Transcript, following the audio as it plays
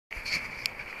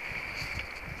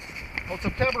Well,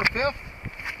 September 5th,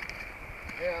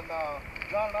 and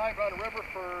John and I have been on the river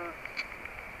for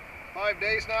 5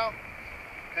 days now.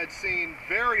 Had seen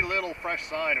very little fresh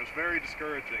sign. It was very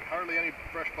discouraging. Hardly any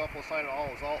fresh buffalo sign at all.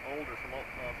 It was all older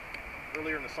from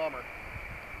earlier in the summer.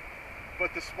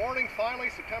 But this morning, finally,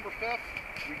 September 5th,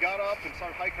 we got up and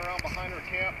started hiking around behind our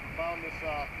camp. Found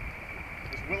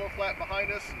this willow flat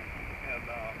behind us, and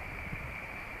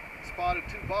spotted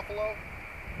 2 buffalo,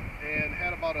 and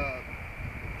had about a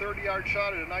 30-yard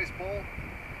shot at a nice bull.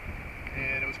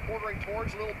 And it was quartering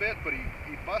towards a little bit, but he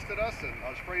busted us, and I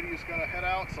was afraid he was going to head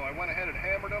out, so I went ahead and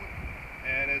hammered him.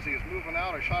 And as he was moving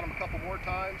out, I shot him a couple more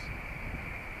times.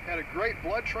 Had a great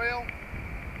blood trail,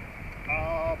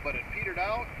 but it petered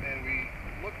out, and we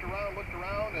looked around,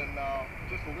 and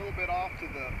just a little bit off to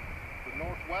the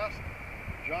northwest,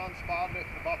 John spotted it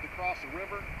about to cross the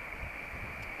river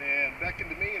and beckoned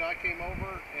to me, and I came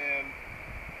over and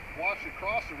watched it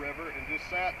cross the river and just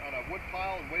sat on a wood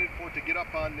pile and waited for it to get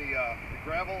up on the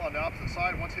gravel on the opposite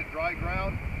side. Once it hit dry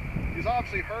ground, he was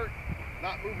obviously hurt,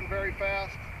 not moving very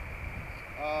fast.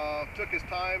 Took his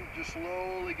time, just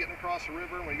slowly getting across the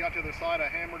river. When he got to the other side, I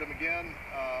hammered him again,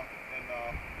 and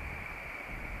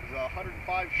it was a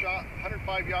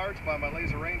 105 yards by my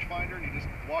laser rangefinder, and he just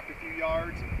walked a few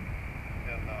yards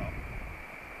and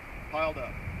piled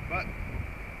up. But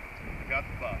I got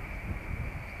the buck.